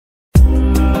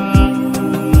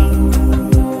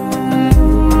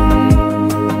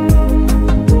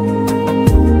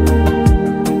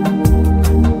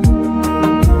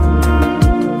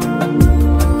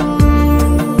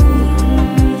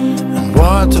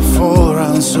the fall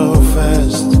runs so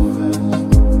fast.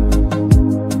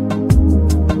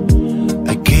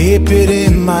 I keep it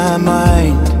in my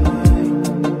mind,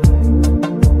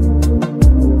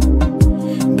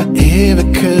 but if I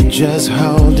could just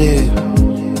hold it,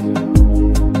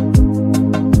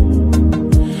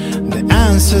 the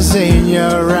answer's in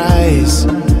your eyes.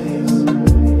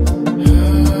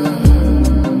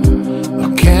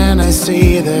 Or can I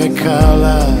see the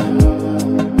color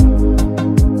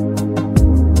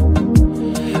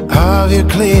of your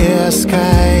clear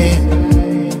sky?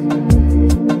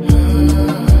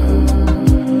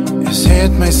 Is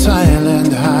it my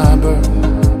silent harbor?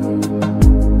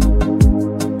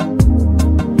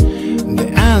 The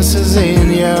answer's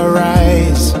in your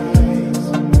eyes.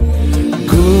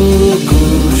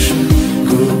 Googoosha,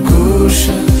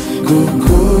 Googoosha,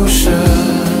 Googoosha.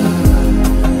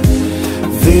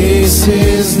 This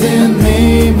is the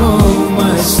name of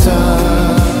my star.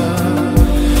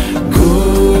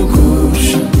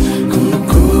 Googoosha,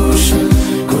 Googoosha,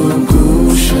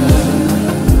 Googoosha.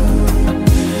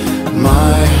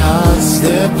 My heart's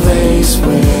the place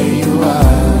where you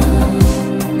are.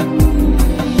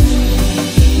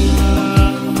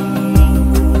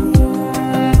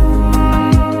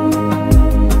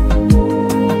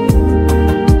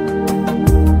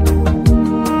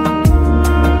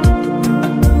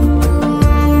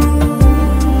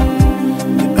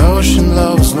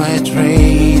 Loves my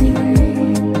train,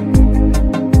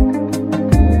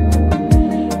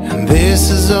 and this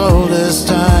is all this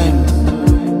time.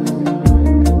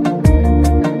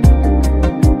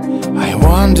 I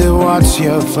wonder what's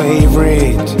your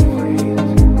favorite.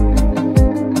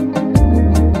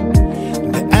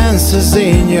 The answer's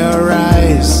in your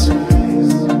eyes.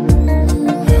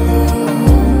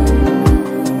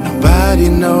 Nobody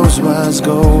knows what's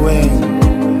going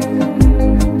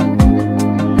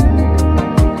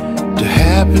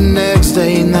happen next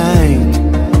day night.